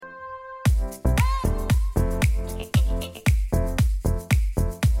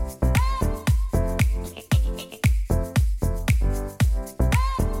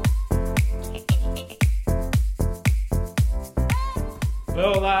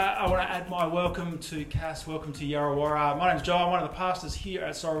I want to add my welcome to Cass, welcome to Yarrawarra. My name's Joe, I'm one of the pastors here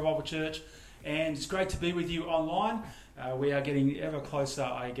at Soul Revival Church, and it's great to be with you online. We are getting ever closer,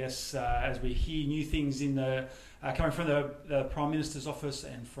 I guess, as we hear new things in the coming from the Prime Minister's office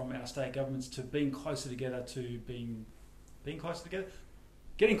and from our state governments to being closer together, to being closer together,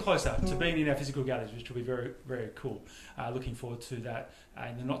 getting closer to being in our physical gatherings, which will be very, very cool. Looking forward to that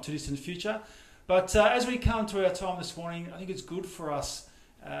in the not too distant future. But as we come to our time this morning, I think it's good for us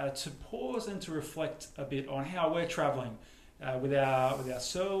to pause and to reflect a bit on how we're travelling with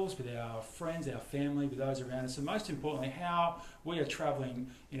ourselves, with our friends, our family, with those around us, and most importantly, how we are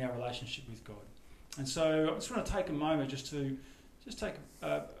travelling in our relationship with God. And so I just want to take a moment just to take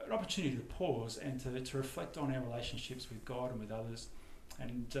an opportunity to pause and to reflect on our relationships with God and with others.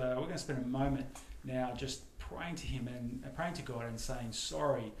 And we're going to spend a moment now just praying to Him and praying to God and saying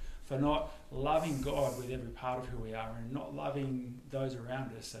sorry for not loving God with every part of who we are and not loving those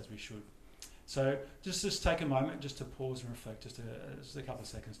around us as we should. So just take a moment just to pause and reflect, just a couple of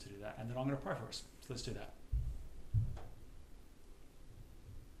seconds to do that, and then I'm going to pray for us. So let's do that.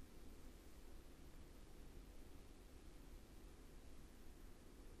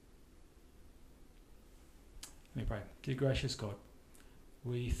 Let me pray. Dear gracious God,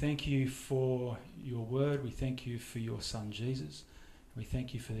 we thank you for your word. We thank you for your Son Jesus. We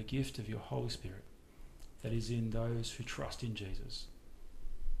thank you for the gift of your Holy Spirit that is in those who trust in Jesus.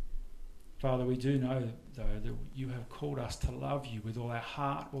 Father, we do know, though, that you have called us to love you with all our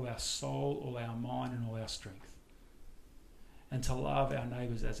heart, all our soul, all our mind, and all our strength, and to love our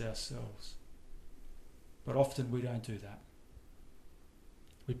neighbours as ourselves. But often we don't do that.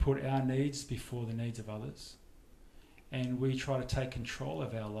 We put our needs before the needs of others, and we try to take control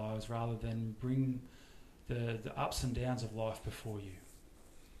of our lives rather than bring the ups and downs of life before you.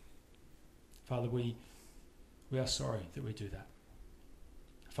 Father, we are sorry that we do that.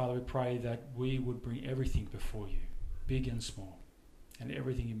 Father, we pray that we would bring everything before you, big and small, and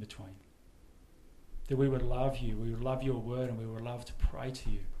everything in between. That we would love you, we would love your word, and we would love to pray to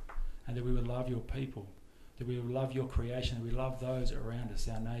you, and that we would love your people, that we would love your creation, that we love those around us,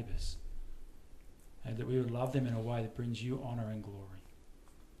 our neighbours, and that we would love them in a way that brings you honour and glory.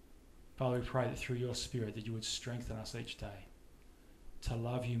 Father, we pray that through your Spirit that you would strengthen us each day to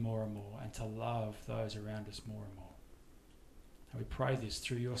love you more and more and to love those around us more and more. And we pray this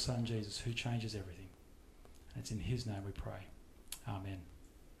through your Son Jesus, who changes everything. And it's in his name we pray. Amen.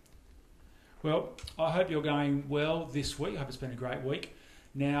 Well, I hope you're going well this week. I hope it's been a great week.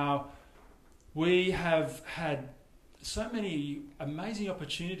 Now, we have had so many amazing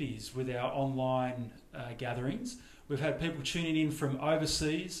opportunities with our online gatherings. We've had people tuning in from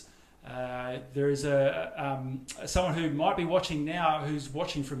overseas. There is someone who might be watching now who's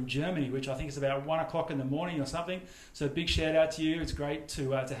watching from Germany, which I think is about 1 o'clock in the morning or something. So big shout out to you. It's great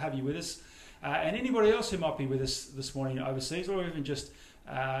to have you with us. And anybody else who might be with us this morning overseas, or even just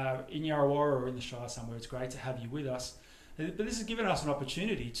in Yarrawarra or in the Shire somewhere, it's great to have you with us. But this has given us an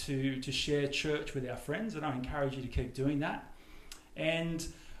opportunity to share church with our friends, and I encourage you to keep doing that. And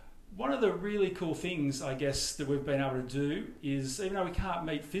one of the really cool things, I guess, that we've been able to do is, even though we can't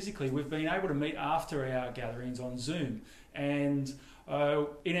meet physically, we've been able to meet after our gatherings on Zoom. And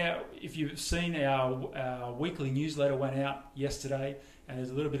if you've seen our weekly newsletter went out yesterday, and there's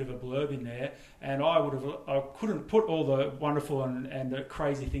a little bit of a blurb in there, and I couldn't put all the wonderful and the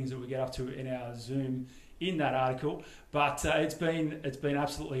crazy things that we get up to in our Zoom in that article, but it's been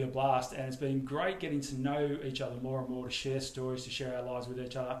absolutely a blast, and it's been great getting to know each other more and more, to share stories, to share our lives with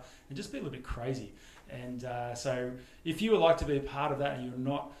each other, and just be a little bit crazy. And so if you would like to be a part of that and you're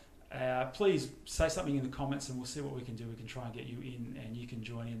not, please say something in the comments and we'll see what we can do. We can try and get you in, and you can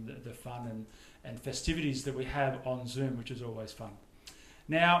join in the fun and festivities that we have on Zoom, which is always fun.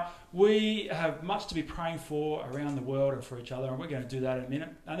 Now, we have much to be praying for around the world and for each other, and we're going to do that in a minute.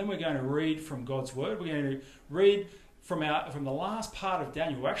 And then we're going to read from God's Word. We're going to read from the last part of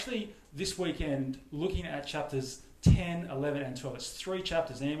Daniel. We're actually, this weekend, looking at chapters 10, 11, and 12. It's 3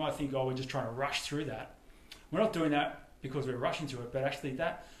 chapters, and you might think, we're just trying to rush through that. We're not doing that because we're rushing through it, but actually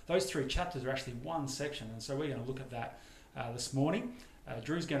those 3 chapters are actually one section, and so we're going to look at that this morning.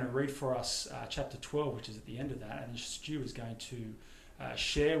 Drew's going to read for us chapter 12, which is at the end of that, and Stu is going to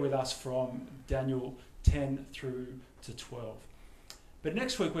share with us from Daniel 10 through to 12. But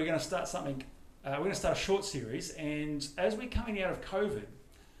next week we're going to start something. We're going to start a short series, and as we're coming out of COVID,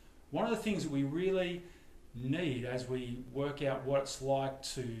 one of the things that we really need as we work out what it's like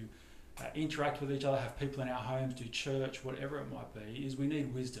to interact with each other, have people in our homes, do church, whatever it might be, is we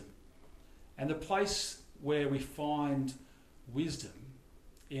need wisdom. And the place where we find wisdom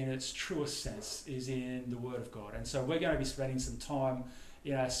in its truest sense is in the Word of God. And so we're going to be spending some time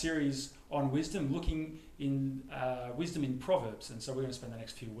in our series on wisdom, looking in wisdom in Proverbs. And so we're going to spend the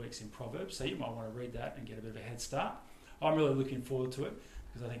next few weeks in Proverbs. So you might want to read that and get a bit of a head start. I'm really looking forward to it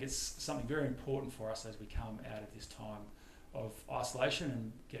because I think it's something very important for us as we come out of this time of isolation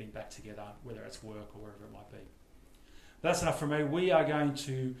and getting back together, whether it's work or wherever it might be. That's enough from me. We are going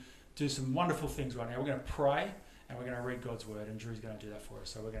to do some wonderful things right now. We're going to pray and we're going to read God's word, and Drew's going to do that for us.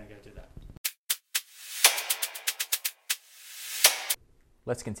 So we're going to go do that.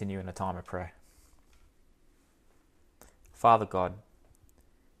 Let's continue in a time of prayer. Father God,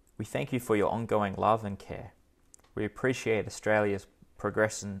 we thank you for your ongoing love and care. We appreciate Australia's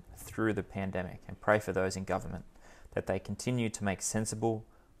progression through the pandemic and pray for those in government that they continue to make sensible,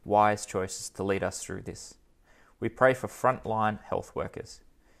 wise choices to lead us through this. We pray for frontline health workers.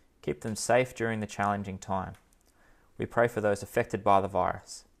 Keep them safe during the challenging time. We pray for those affected by the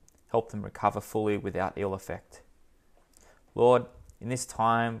virus. Help them recover fully without ill effect. Lord, in this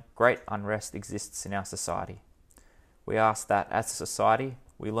time, great unrest exists in our society. We ask that as a society,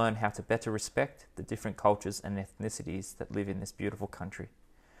 we learn how to better respect the different cultures and ethnicities that live in this beautiful country.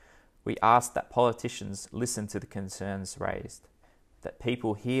 We ask that politicians listen to the concerns raised, that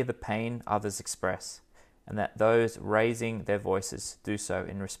people hear the pain others express, and that those raising their voices do so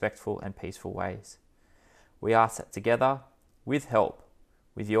in respectful and peaceful ways. We ask that together, with help,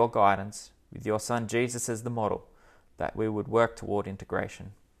 with your guidance, with your Son Jesus as the model, that we would work toward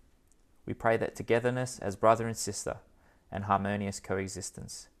integration. We pray that togetherness as brother and sister and harmonious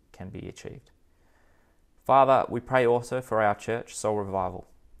coexistence can be achieved. Father, we pray also for our church, Soul Revival.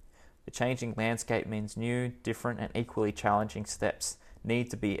 The changing landscape means new, different and equally challenging steps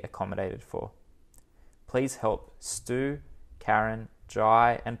need to be accommodated for. Please help Stu, Karen,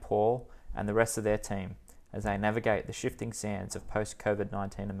 Jai and Paul and the rest of their team as they navigate the shifting sands of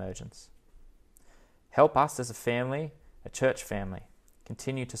post-COVID-19 emergence. Help us as a family, a church family,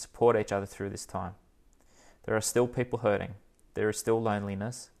 continue to support each other through this time. There are still people hurting. There is still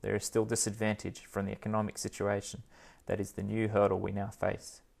loneliness. There is still disadvantage from the economic situation that is the new hurdle we now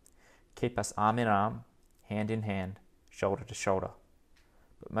face. Keep us arm in arm, hand in hand, shoulder to shoulder.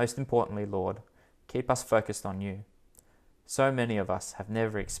 But most importantly, Lord, keep us focused on you. So many of us have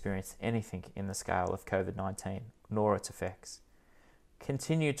never experienced anything in the scale of COVID-19, nor its effects.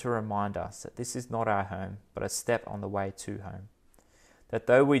 Continue to remind us that this is not our home, but a step on the way to home. That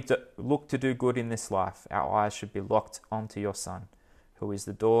though we look to do good in this life, our eyes should be locked onto your Son, who is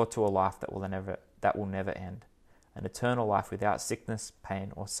the door to a life that will never end, an eternal life without sickness,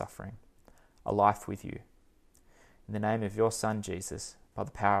 pain or suffering, a life with you. In the name of your Son Jesus, by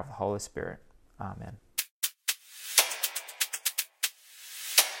the power of the Holy Spirit. Amen.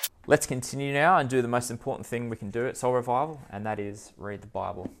 Let's continue now and do the most important thing we can do at Soul Revival, and that is read the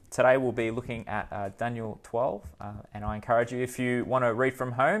Bible. Today we'll be looking at Daniel 12, and I encourage you, if you want to read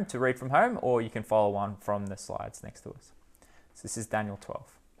from home, to read from home, or you can follow on from the slides next to us. So this is Daniel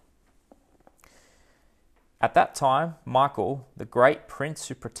 12. At that time, Michael, the great prince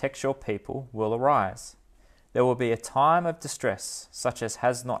who protects your people, will arise. There will be a time of distress, such as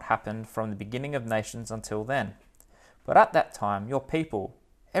has not happened from the beginning of nations until then. But at that time, your people,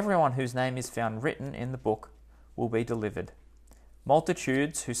 everyone whose name is found written in the book, will be delivered.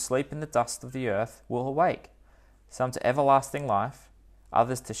 Multitudes who sleep in the dust of the earth will awake, some to everlasting life,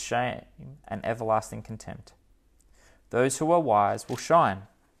 others to shame and everlasting contempt. Those who are wise will shine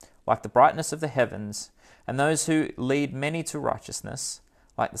like the brightness of the heavens, and those who lead many to righteousness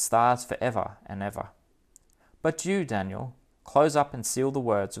like the stars forever and ever. But you, Daniel, close up and seal the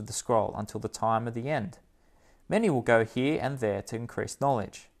words of the scroll until the time of the end. Many will go here and there to increase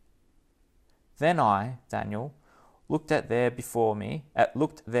knowledge. Then I, Daniel, looked there before me,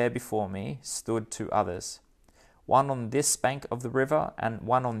 stood two others, one on this bank of the river and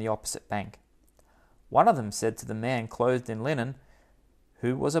one on the opposite bank. One of them said to the man clothed in linen,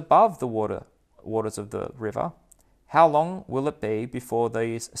 who was above the waters of the river, "How long will it be before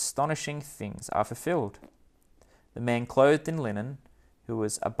these astonishing things are fulfilled?" The man clothed in linen, who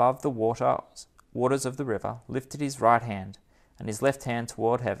was above the waters of the river, lifted his right hand and his left hand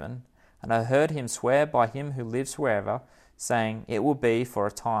toward heaven, and I heard him swear by him who lives forever, saying, "It will be for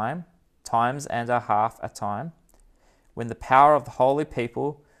a time, times and a half a time, when the power of the holy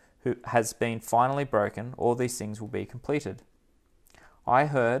people who has been finally broken, all these things will be completed." I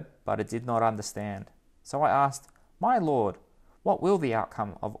heard, but I did not understand. So I asked, "My Lord, what will the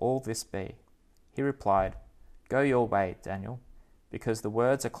outcome of all this be?" He replied, "Go your way, Daniel, because the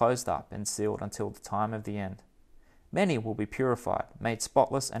words are closed up and sealed until the time of the end. Many will be purified, made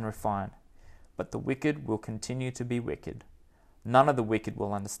spotless and refined, but the wicked will continue to be wicked. None of the wicked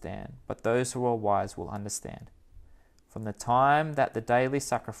will understand, but those who are wise will understand. From the time that the daily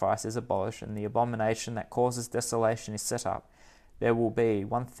sacrifice is abolished and the abomination that causes desolation is set up, there will be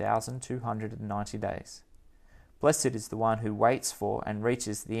 1,290 days. Blessed is the one who waits for and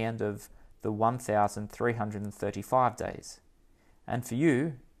reaches the end of the 1,335 days. And for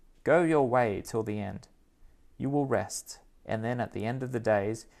you, go your way till the end. You will rest, and then at the end of the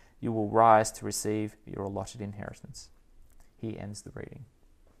days, you will rise to receive your allotted inheritance. He ends the reading.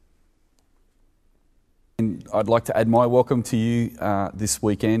 And I'd like to add my welcome to you this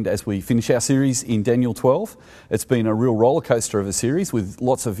weekend as we finish our series in Daniel 12. It's been a real roller coaster of a series with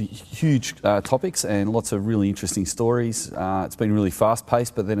lots of huge topics and lots of really interesting stories. It's been really fast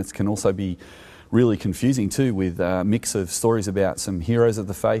paced, but then it can also be really confusing too, with a mix of stories about some heroes of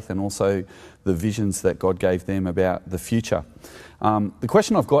the faith and also the visions that God gave them about the future. The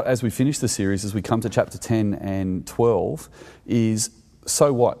question I've got as we finish the series, as we come to chapter 10 and 12, is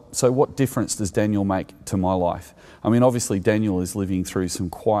so what? So what difference does Daniel make to my life? I mean, obviously Daniel is living through some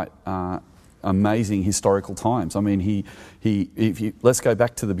quite amazing historical times. I mean, let's go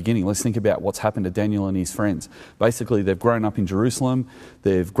back to the beginning. Let's think about what's happened to Daniel and his friends. Basically, they've grown up in Jerusalem.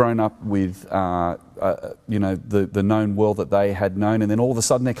 They've grown up with, the known world that they had known, and then all of a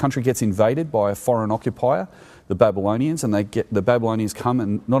sudden their country gets invaded by a foreign occupier, the Babylonians, and the Babylonians come,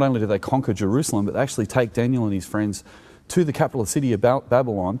 and not only do they conquer Jerusalem, but they actually take Daniel and his friends to the capital city of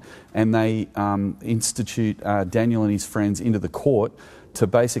Babylon, and they institute Daniel and his friends into the court to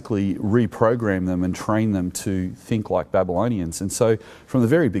basically reprogram them and train them to think like Babylonians. And so from the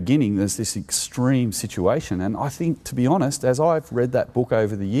very beginning, there's this extreme situation. And I think, to be honest, as I've read that book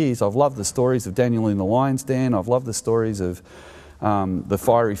over the years, I've loved the stories of Daniel in the lion's den. I've loved the stories of the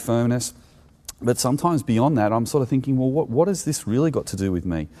fiery furnace. But sometimes beyond that, I'm sort of thinking, well, what has this really got to do with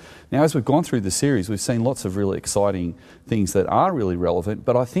me? Now, as we've gone through the series, we've seen lots of really exciting things that are really relevant,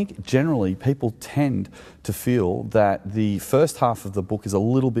 but I think generally people tend to feel that the first half of the book is a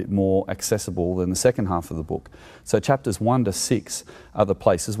little bit more accessible than the second half of the book. So chapters 1 to 6 are the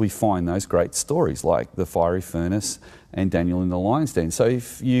places we find those great stories, like the fiery furnace and Daniel in the lion's den. So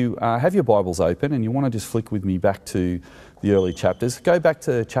if you have your Bibles open and you want to just flick with me back to the early chapters, go back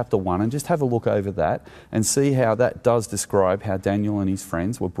to chapter 1 and just have a look over that and see how that does describe how Daniel and his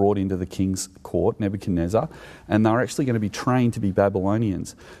friends were brought into the king's court, Nebuchadnezzar, and they're actually going to be trained to be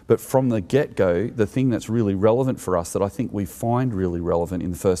Babylonians. But from the get-go, the thing that's really relevant for us, that I think we find really relevant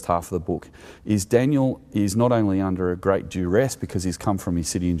in the first half of the book, is Daniel is not only under a great duress because he's come from his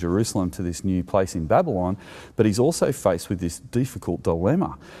city in Jerusalem to this new place in Babylon, but he's also faced with this difficult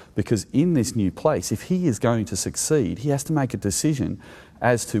dilemma, because in this new place, if he is going to succeed, he has to make a decision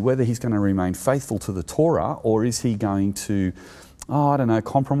as to whether he's going to remain faithful to the Torah, or is he going to,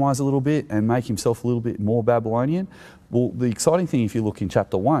 compromise a little bit and make himself a little bit more Babylonian. Well, the exciting thing, if you look in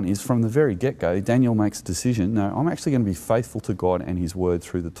chapter 1, is from the very get-go, Daniel makes a decision. No, I'm actually going to be faithful to God and his word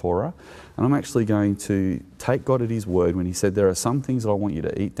through the Torah, and I'm actually going to take God at his word when he said, there are some things that I want you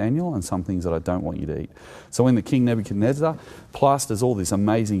to eat, Daniel, and some things that I don't want you to eat. So when the king Nebuchadnezzar plasters all this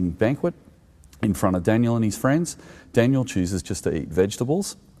amazing banquet in front of Daniel and his friends, Daniel chooses just to eat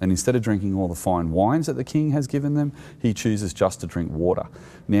vegetables, and instead of drinking all the fine wines that the king has given them, he chooses just to drink water.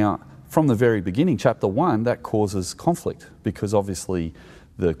 Now, from the very beginning, chapter 1, that causes conflict, because obviously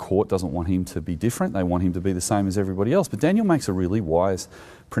the court doesn't want him to be different. They want him to be the same as everybody else. But Daniel makes a really wise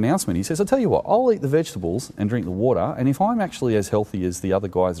pronouncement. He says, I'll tell you what, I'll eat the vegetables and drink the water, and if I'm actually as healthy as the other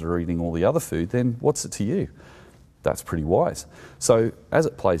guys that are eating all the other food, then what's it to you? That's pretty wise. So as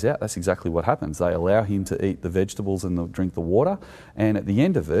it plays out, that's exactly what happens. They allow him to eat the vegetables and drink the water, and at the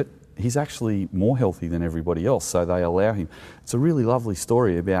end of it, he's actually more healthy than everybody else, so they allow him. It's a really lovely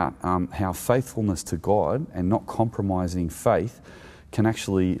story about how faithfulness to God and not compromising faith can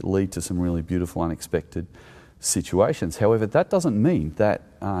actually lead to some really beautiful, unexpected situations. However, that doesn't mean that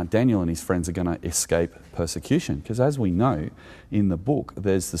Daniel and his friends are going to escape persecution, because as we know in the book,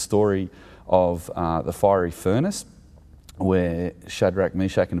 there's the story of the fiery furnace, where Shadrach,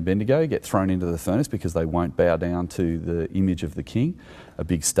 Meshach and Abednego get thrown into the furnace because they won't bow down to the image of the king, a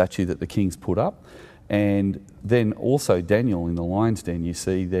big statue that the king's put up. And then also Daniel in the lion's den, you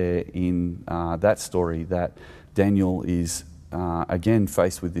see there in that story that Daniel is again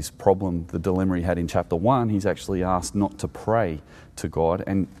faced with this problem, the dilemma he had in chapter 1. He's actually asked not to pray to God,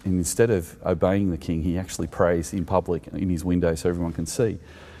 and instead of obeying the king, he actually prays in public in his window so everyone can see.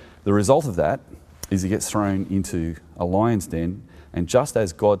 The result of that is he gets thrown into a lion's den, and just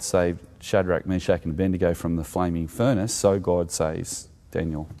as God saved Shadrach, Meshach and Abednego from the flaming furnace, so God saves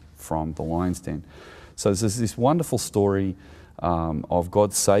Daniel from the lion's den. So there's this wonderful story of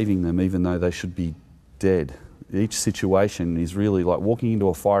God saving them even though they should be dead. Each situation is really like walking into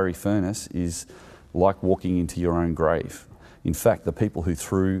a fiery furnace is like walking into your own grave. In fact, the people who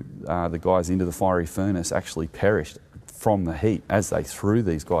threw the guys into the fiery furnace actually perished from the heat as they threw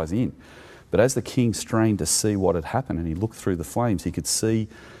these guys in. But as the king strained to see what had happened and he looked through the flames, he could see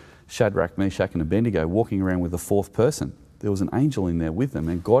Shadrach, Meshach and Abednego walking around with a fourth person. There was an angel in there with them,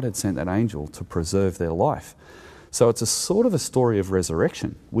 and God had sent that angel to preserve their life. So it's a sort of a story of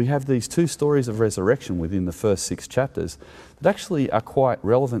resurrection. We have these two stories of resurrection within the first 6 chapters that actually are quite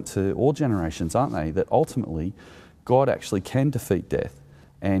relevant to all generations, aren't they? That ultimately God actually can defeat death,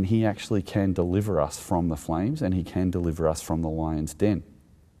 and he actually can deliver us from the flames, and he can deliver us from the lion's den.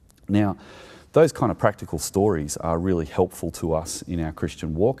 Now, those kind of practical stories are really helpful to us in our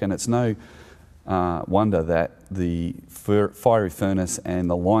Christian walk, and it's no wonder that the fiery furnace and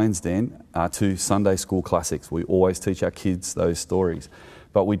the lion's den are 2 Sunday school classics. We always teach our kids those stories,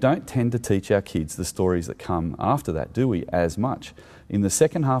 but we don't tend to teach our kids the stories that come after that, do we, as much? In the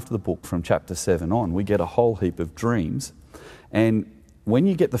second half of the book, from chapter 7 on, we get a whole heap of dreams, and when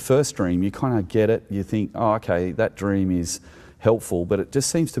you get the first dream, you kind of get it, you think, oh, okay, that dream is helpful, but it just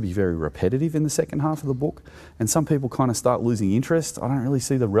seems to be very repetitive in the second half of the book, and some people kind of start losing interest. I don't really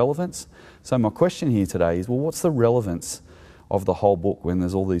see the relevance. So my question here today is, well, what's the relevance of the whole book when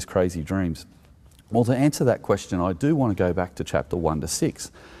there's all these crazy dreams? Well, to answer that question, I do want to go back to chapter 1 to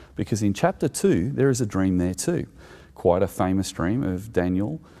 6, because in chapter 2 there is a dream there too, quite a famous dream of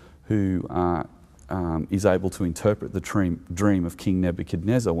Daniel, who is able to interpret the dream of King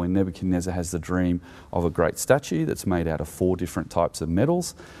Nebuchadnezzar, when Nebuchadnezzar has the dream of a great statue that's made out of 4 different types of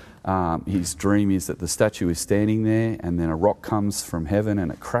metals. His dream is that the statue is standing there, and then a rock comes from heaven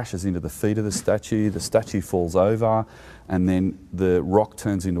and it crashes into the feet of the statue falls over, and then the rock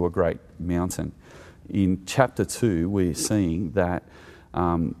turns into a great mountain. In chapter 2 we're seeing that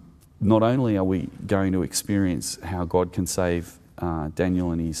not only are we going to experience how God can save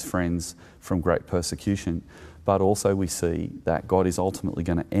Daniel and his friends from great persecution, but also we see that God is ultimately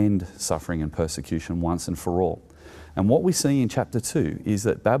going to end suffering and persecution once and for all. And what we see in chapter 2 is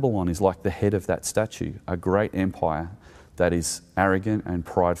that Babylon is like the head of that statue, a great empire that is arrogant and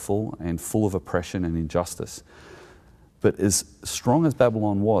prideful and full of oppression and injustice. But as strong as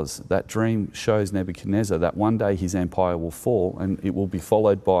Babylon was, that dream shows Nebuchadnezzar that one day his empire will fall, and it will be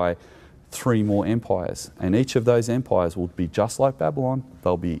followed by 3 more empires, and each of those empires will be just like Babylon.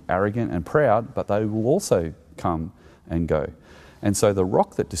 They'll be arrogant and proud, but they will also come and go. And so the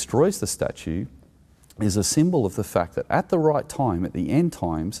rock that destroys the statue is a symbol of the fact that at the right time, at the end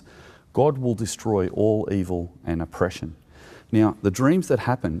times, God will destroy all evil and oppression. Now, the dreams that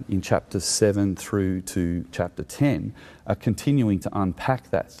happen in chapter 7 through to chapter 10 are continuing to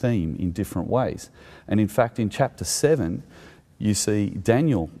unpack that theme in different ways. And in fact, in chapter 7, you see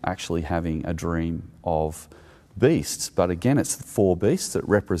Daniel actually having a dream of beasts, but again it's 4 beasts that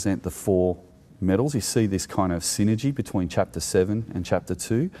represent the 4 metals. You see this kind of synergy between chapter 7 and chapter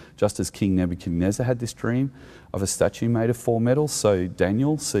 2, just as King Nebuchadnezzar had this dream of a statue made of 4 metals, so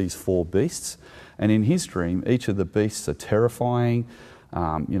Daniel sees 4 beasts, and in his dream each of the beasts are terrifying.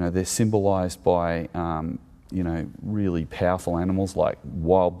 They're symbolised by really powerful animals, like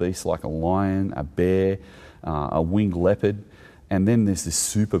wild beasts like a lion, a bear, a winged leopard. And then there's this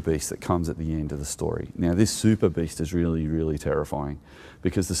super beast that comes at the end of the story. Now, this super beast is really, really terrifying,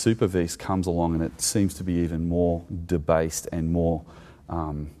 because the super beast comes along and it seems to be even more debased and more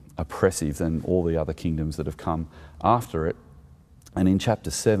oppressive than all the other kingdoms that have come after it. And in chapter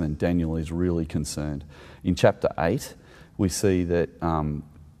 7, Daniel is really concerned. In chapter 8, we see that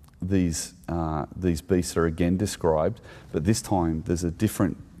these beasts are again described, but this time there's a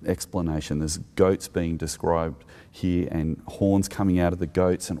different explanation. There's goats being described here, and horns coming out of the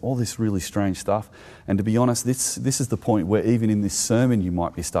goats, and all this really strange stuff. And to be honest, this is the point where even in this sermon you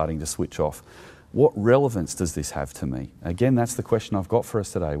might be starting to switch off. What relevance does this have to me? Again, that's the question I've got for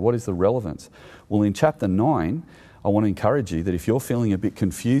us today. What is the relevance? Well, in chapter 9, I want to encourage you that if you're feeling a bit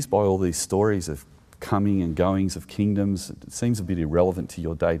confused by all these stories of coming and goings of kingdoms, it seems a bit irrelevant to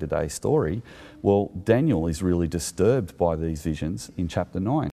your day-to-day story, well, Daniel is really disturbed by these visions in chapter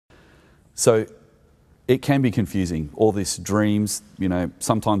 9. So it can be confusing, all these dreams,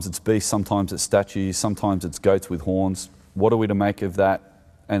 sometimes it's beasts, sometimes it's statues, sometimes it's goats with horns. What are we to make of that?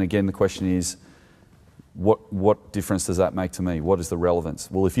 And again, the question is, what difference does that make to me? What is the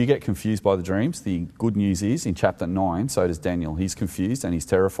relevance? Well, if you get confused by the dreams, the good news is in chapter 9, so does Daniel. He's confused and he's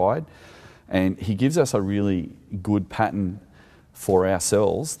terrified. And he gives us a really good pattern for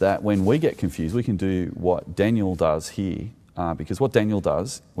ourselves that when we get confused, we can do what Daniel does here. Because what Daniel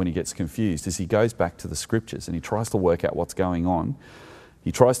does when he gets confused is he goes back to the scriptures and he tries to work out what's going on.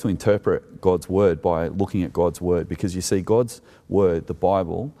 He tries to interpret God's word by looking at God's word, because you see God's word, the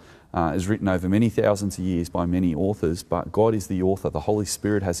Bible, is written over many thousands of years by many authors, but God is the author. The Holy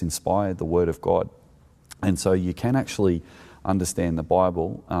Spirit has inspired the Word of God. And so you can actually understand the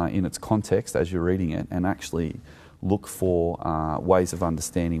Bible in its context as you're reading it, and actually look for ways of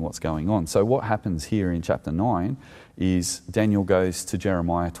understanding what's going on. So what happens here in chapter 9 is Daniel goes to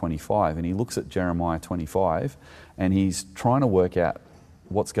Jeremiah 25, and he looks at Jeremiah 25 and he's trying to work out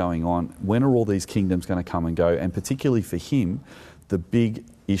what's going on. When are all these kingdoms going to come and go? And particularly for him, the big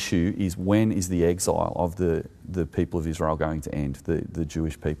issue is, when is the exile of the people of Israel going to end, the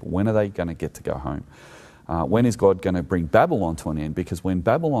Jewish people? When are they going to get to go home? When is God going to bring Babylon to an end? Because when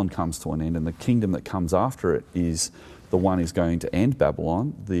Babylon comes to an end, and the kingdom that comes after it is the one who's going to end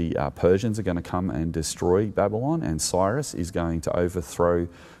Babylon, the Persians are going to come and destroy Babylon, and Cyrus is going to overthrow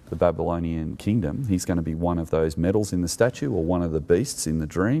the Babylonian kingdom. He's going to be one of those metals in the statue, or one of the beasts in the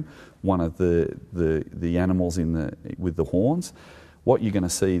dream, one of the animals with the horns. What you're going to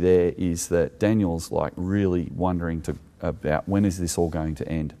see there is that Daniel's like really wondering about when is this all going to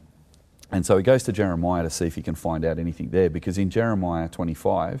end. And so he goes to Jeremiah to see if he can find out anything there, because in Jeremiah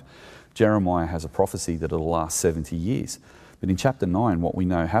 25, Jeremiah has a prophecy that it'll last 70 years. But in chapter 9, what we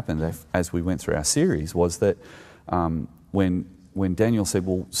know happened as we went through our series was that when Daniel said,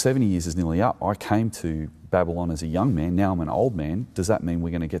 well, 70 years is nearly up, I came to Babylon as a young man, now I'm an old man, does that mean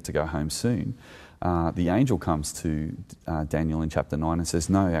we're going to get to go home soon? The angel comes to Daniel in chapter 9 and says,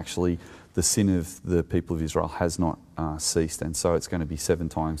 no, actually, the sin of the people of Israel has not ceased, and so it's going to be 7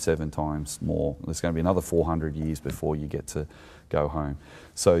 times more. There's going to be another 400 years before you get to go home.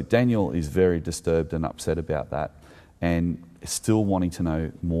 So Daniel is very disturbed and upset about that, and still wanting to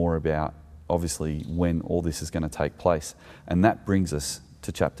know more about, obviously, when all this is going to take place. And that brings us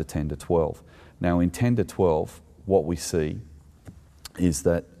to chapter 10 to 12. Now in 10 to 12, what we see is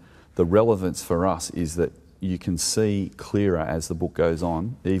that the relevance for us is that you can see clearer as the book goes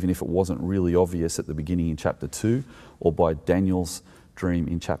on, even if it wasn't really obvious at the beginning in chapter 2 or by Daniel's dream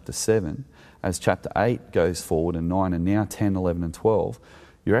in chapter 7. As chapter 8 goes forward, and 9, and now 10, 11 and 12,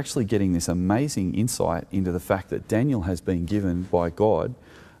 you're actually getting this amazing insight into the fact that Daniel has been given by God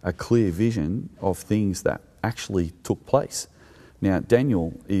a clear vision of things that actually took place. Now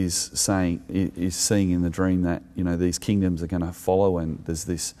Daniel is seeing in the dream that, you know, these kingdoms are going to follow, and there's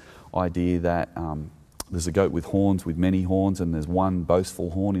this idea that there's a goat with horns, with many horns, and there's one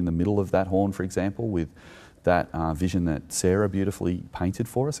boastful horn in the middle of that horn, for example, with that vision that Sarah beautifully painted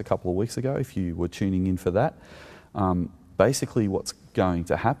for us a couple of weeks ago, if you were tuning in for that. Basically what's going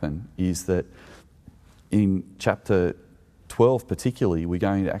to happen is that in chapter 12 particularly, we're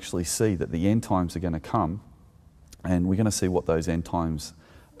going to actually see that the end times are going to come, and we're going to see what those end times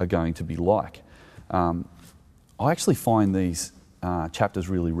are going to be like. I actually find these chapters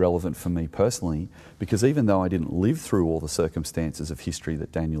really relevant for me personally, because even though I didn't live through all the circumstances of history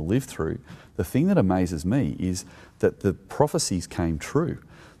that Daniel lived through, the thing that amazes me is that the prophecies came true,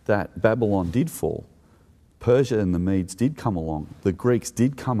 that Babylon did fall, Persia and the Medes did come along, the Greeks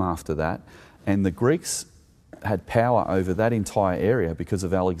did come after that, and the Greeks had power over that entire area because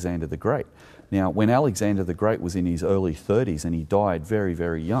of Alexander the Great. Now, when Alexander the Great was in his early 30s and he died very,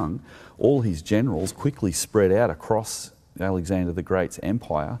 very young, all his generals quickly spread out across Alexander the Great's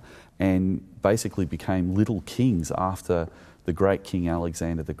empire and basically became little kings after the great King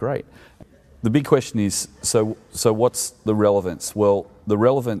Alexander the Great. The big question is, so what's the relevance? Well, the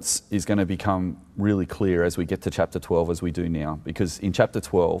relevance is going to become really clear as we get to chapter 12, as we do now, because in chapter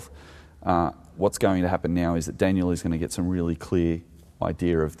 12, what's going to happen now is that Daniel is going to get some really clear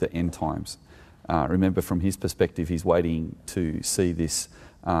idea of the end times. Remember, from his perspective, he's waiting to see this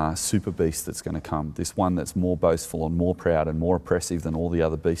super beast that's going to come, this one that's more boastful and more proud and more oppressive than all the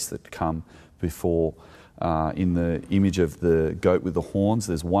other beasts that come before. In the image of the goat with the horns,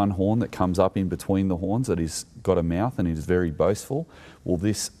 there's one horn that comes up in between the horns that has got a mouth and is very boastful. Well,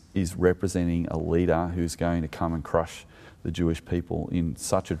 this is representing a leader who's going to come and crush the Jewish people in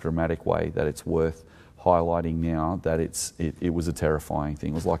such a dramatic way that it's worth highlighting now that it was a terrifying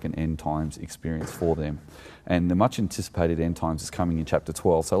thing. It was like an end times experience for them. And the much anticipated end times is coming in chapter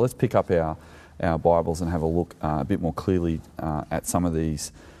 12. So let's pick up our Bibles and have a look a bit more clearly at some of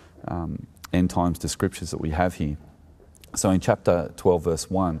these end times descriptions that we have here. So in chapter 12 verse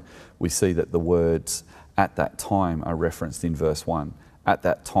 1, we see that the words "at that time" are referenced in verse 1. At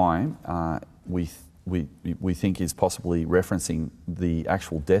that time, we think is possibly referencing the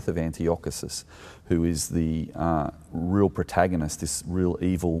actual death of Antiochus, who is the real protagonist, this real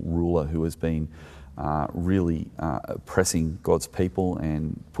evil ruler who has been really oppressing God's people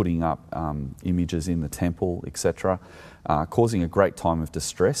and putting up images in the temple, etc., causing a great time of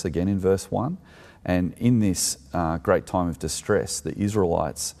distress, again in verse 1. And in this great time of distress, the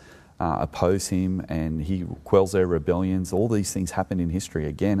Israelites oppose him, and he quells their rebellions. All these things happen in history.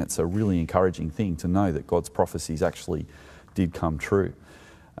 Again, it's a really encouraging thing to know that God's prophecies actually did come true.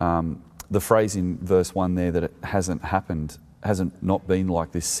 The phrase in verse 1 there that it hasn't not been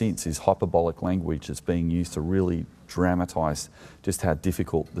like this since is hyperbolic language that's being used to really dramatise just how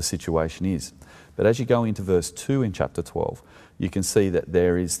difficult the situation is. But as you go into verse 2 in chapter 12, you can see that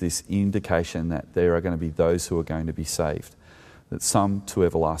there is this indication that there are going to be those who are going to be saved. That some to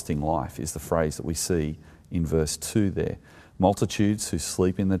everlasting life is the phrase that we see in verse 2 there. Multitudes who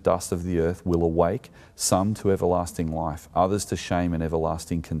sleep in the dust of the earth will awake, some to everlasting life, others to shame and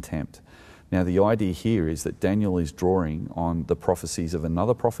everlasting contempt. Now the idea here is that Daniel is drawing on the prophecies of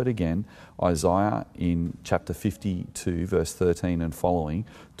another prophet again. Isaiah in chapter 52 verse 13 and following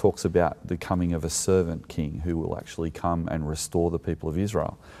talks about the coming of a servant king who will actually come and restore the people of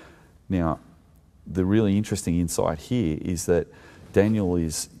Israel. Now the really interesting insight here is that Daniel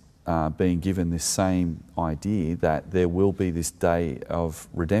is being given this same idea that there will be this day of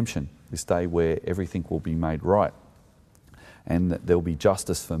redemption, this day where everything will be made right and that there will be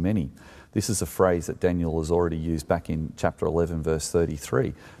justice for many. This is a phrase that Daniel has already used back in chapter 11 verse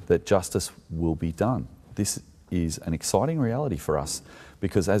 33, that justice will be done. This is an exciting reality for us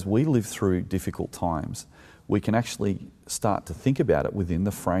because as we live through difficult times, we can actually start to think about it within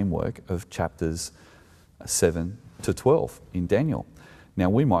the framework of chapters 7 to 12 in Daniel. Now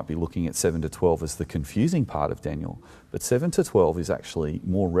we might be looking at 7 to 12 as the confusing part of Daniel, but 7 to 12 is actually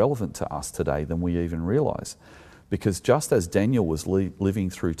more relevant to us today than we even realise. Because just as Daniel was living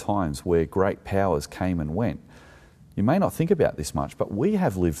through times where great powers came and went, you may not think about this much, but we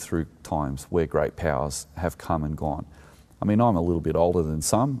have lived through times where great powers have come and gone. I mean, I'm a little bit older than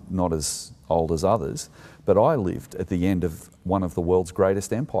some, not as old as others, but I lived at the end of one of the world's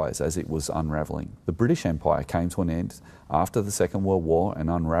greatest empires as it was unravelling. The British Empire came to an end after the Second World War and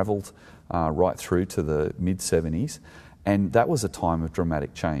unravelled right through to the mid-70s, and that was a time of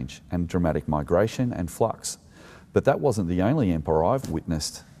dramatic change and dramatic migration and flux. But that wasn't the only empire I've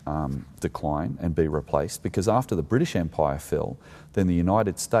witnessed decline and be replaced, because after the British Empire fell, then the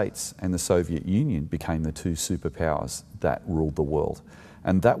United States and the Soviet Union became the two superpowers that ruled the world.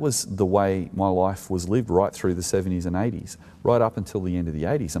 And that was the way my life was lived right through the 70s and 80s, right up until the end of the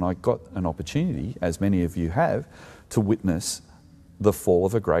 80s. And I got an opportunity, as many of you have, to witness the fall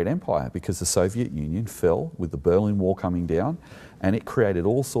of a great empire, because the Soviet Union fell with the Berlin Wall coming down, and it created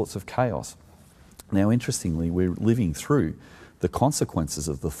all sorts of chaos. Now, interestingly, we're living through the consequences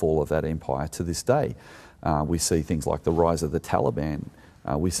of the fall of that empire to this day. We see things like the rise of the Taliban.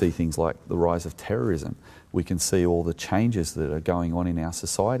 We see things like the rise of terrorism. We can see all the changes that are going on in our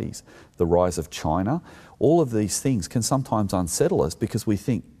societies. The rise of China. All of these things can sometimes unsettle us because we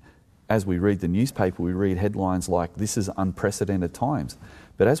think, as we read the newspaper, we read headlines like, this is unprecedented times.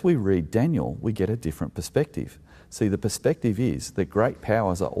 But as we read Daniel, we get a different perspective. See, the perspective is that great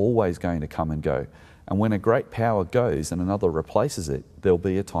powers are always going to come and go. And when a great power goes and another replaces it, there'll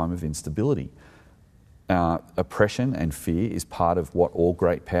be a time of instability. Oppression and fear is part of what all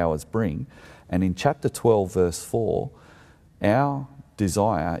great powers bring. And in chapter 12, verse 4, our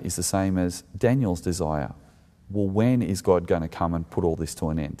desire is the same as Daniel's desire. Well, when is God going to come and put all this to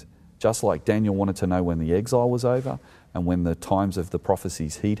an end? Just like Daniel wanted to know when the exile was over and when the times of the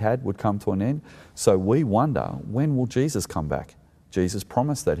prophecies he'd had would come to an end, so we wonder, when will Jesus come back? Jesus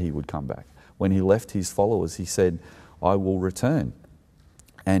promised that he would come back. When he left his followers, he said, I will return.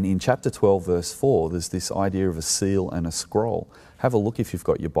 And in chapter 12, verse 4, there's this idea of a seal and a scroll. Have a look if you've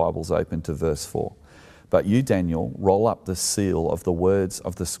got your Bibles open to verse 4. But you, Daniel, roll up the seal of the words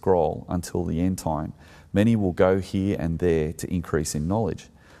of the scroll until the end time. Many will go here and there to increase in knowledge.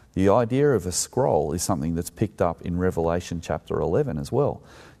 The idea of a scroll is something that's picked up in Revelation chapter 11 as well.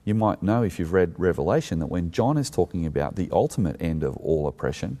 You might know, if you've read Revelation, that when John is talking about the ultimate end of all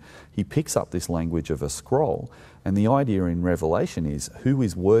oppression, he picks up this language of a scroll. And the idea in Revelation is, who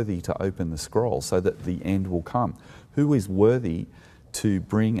is worthy to open the scroll so that the end will come? Who is worthy to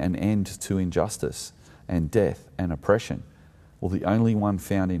bring an end to injustice and death and oppression? Well, the only one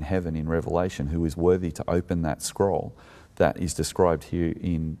found in heaven in Revelation who is worthy to open that scroll, that is described here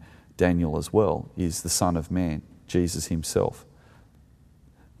in Daniel as well, is the Son of Man, Jesus himself.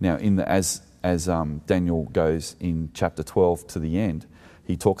 Now, as Daniel goes in chapter 12 to the end,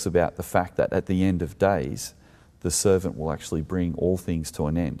 he talks about the fact that at the end of days, the servant will actually bring all things to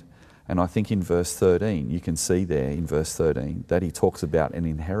an end. And I think in verse 13, you can see there in verse 13 that he talks about an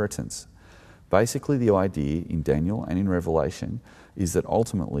inheritance. Basically, the idea in Daniel and in Revelation is that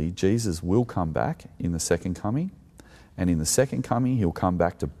ultimately Jesus will come back in the second coming, and in the second coming he'll come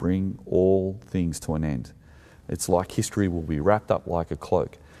back to bring all things to an end. It's like history will be wrapped up like a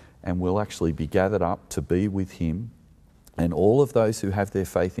cloak. and we'll actually be gathered up to be with him. And all of those who have their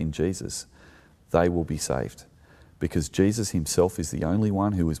faith in Jesus, they will be saved. Because Jesus himself is the only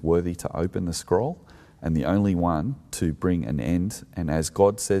one who is worthy to open the scroll and the only one to bring an end. And as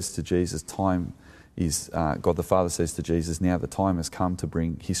God says to Jesus, God the Father says to Jesus, now the time has come to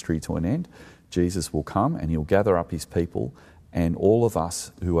bring history to an end. Jesus will come and he'll gather up his people, and all of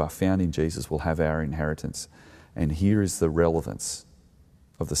us who are found in Jesus will have our inheritance. And here is the relevance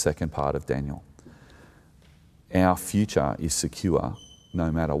of the second part of Daniel. Our future is secure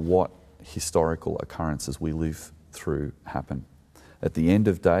no matter what historical occurrences we live through happen. At the end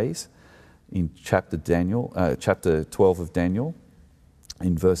of days, in chapter 12 of Daniel,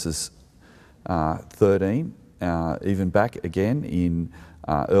 in verses 13, even back again in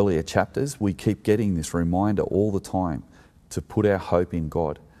earlier chapters, we keep getting this reminder all the time to put our hope in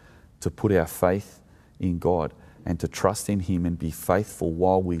God, to put our faith in God, and to trust in him and be faithful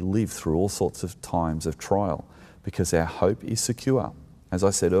while we live through all sorts of times of trial, because our hope is secure. As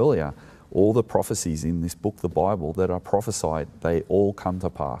I said earlier, all the prophecies in this book, the Bible, that are prophesied, they all come to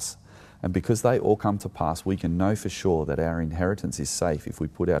pass. And because they all come to pass, we can know for sure that our inheritance is safe if we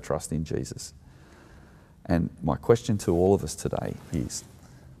put our trust in Jesus. And my question to all of us today is,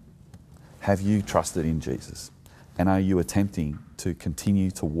 have you trusted in Jesus? And are you attempting to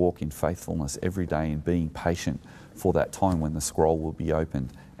continue to walk in faithfulness every day and being patient for that time when the scroll will be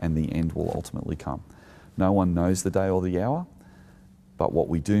opened and the end will ultimately come? No one knows the day or the hour, but what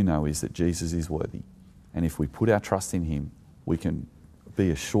we do know is that Jesus is worthy. And if we put our trust in him, we can be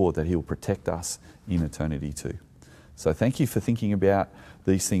assured that he'll protect us in eternity too. So thank you for thinking about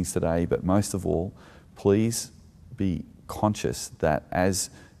these things today, but most of all, please be conscious that as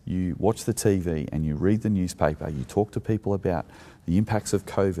you watch the TV and you read the newspaper, you talk to people about the impacts of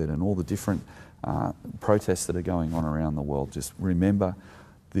COVID and all the different protests that are going on around the world, just remember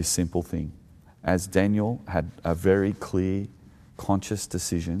this simple thing. As Daniel had a very clear, conscious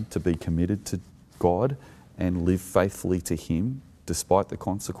decision to be committed to God and live faithfully to him, despite the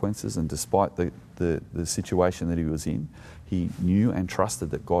consequences and despite the situation that he was in, he knew and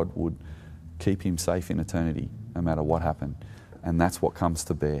trusted that God would keep him safe in eternity, no matter what happened. And that's what comes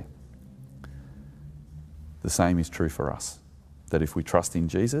to bear. The same is true for us, that if we trust in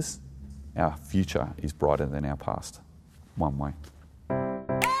Jesus, our future is brighter than our past. One way.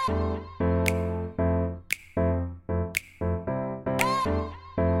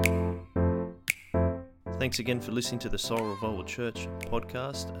 Thanks again for listening to the Soul Revival Church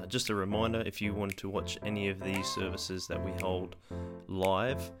podcast. Just a reminder, if you want to watch any of these services that we hold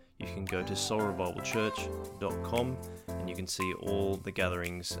live, you can go to soulrevivalchurch.com and you can see all the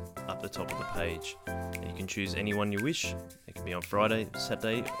gatherings up the top of the page. And you can choose any one you wish. It can be on Friday,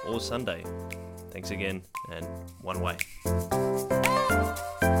 Saturday, or Sunday. Thanks again, and one way.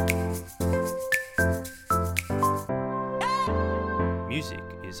 Music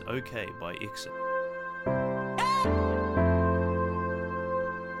is Okay by Ixon.